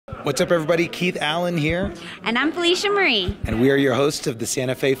What's up, everybody? Keith Allen here. And I'm Felicia Marie. And we are your hosts of the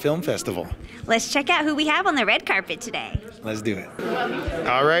Santa Fe Film Festival. Let's check out who we have on the red carpet today. Let's do it.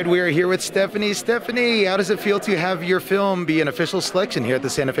 All right, we are here with Stephanie. Stephanie, how does it feel to have your film be an official selection here at the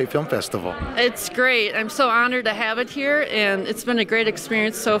Santa Fe Film Festival? It's great. I'm so honored to have it here, and it's been a great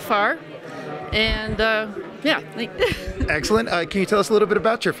experience so far. And yeah. Excellent. Can you tell us a little bit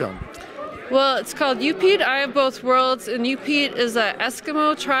about your film? Well, it's called Yupiit, Eye of Both Worlds, and Yupiit is an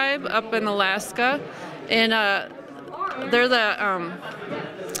Eskimo tribe up in Alaska, and they're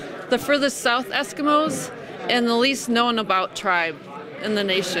the furthest south Eskimos and the least known about tribe in the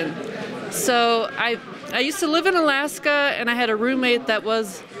nation. So I used to live in Alaska, and I had a roommate that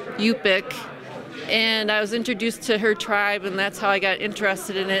was Yupiit, and I was introduced to her tribe, and that's how I got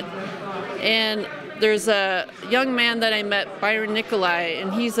interested in it. And there's a young man that I met, Byron Nikolai,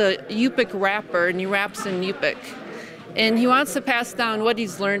 and he's a Yupiq rapper, and he raps in Yupiq. And he wants to pass down what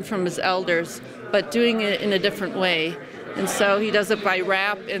he's learned from his elders, but doing it in a different way. And so he does it by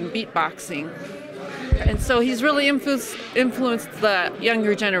rap and beatboxing. And so he's really influenced the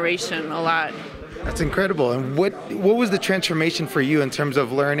younger generation a lot. That's incredible. And what was the transformation for you in terms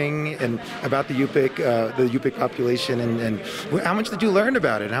of learning and about the Yupiq population, and how much did you learn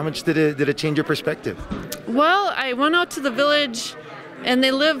about it? How much did it change your perspective? Well, I went out to the village, and they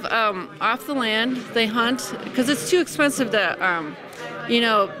live off the land. They hunt because it's too expensive to,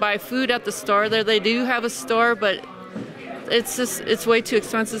 buy food at the store. There they do have a store, but it's way too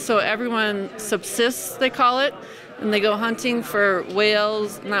expensive. So everyone subsists, they call it. And they go hunting for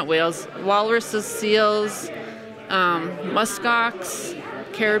walruses, seals, muskox,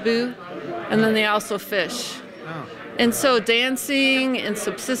 caribou, and then they also fish. Oh. And so dancing and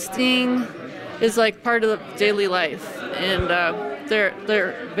subsisting is like part of the daily life. And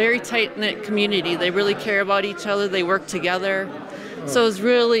they're very tight-knit community. They really care about each other. They work together. Oh. So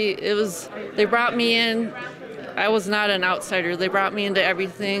they brought me in. I was not an outsider. They brought me into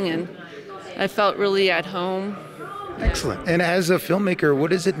everything, and I felt really at home. Excellent. And as a filmmaker, what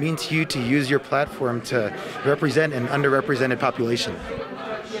does it mean to you to use your platform to represent an underrepresented population?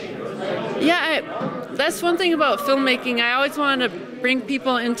 Yeah, that's one thing about filmmaking. I always want to bring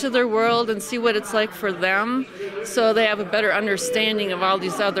people into their world and see what it's like for them, so they have a better understanding of all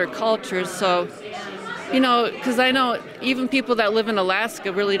these other cultures. So, because I know even people that live in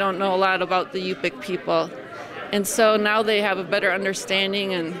Alaska really don't know a lot about the Yupiq people. And so now they have a better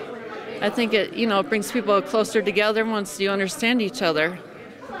understanding, and I think it brings people closer together once you understand each other.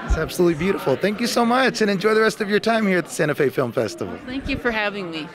 It's absolutely beautiful. Thank you so much, and enjoy the rest of your time here at the Santa Fe Film Festival. Thank you for having me.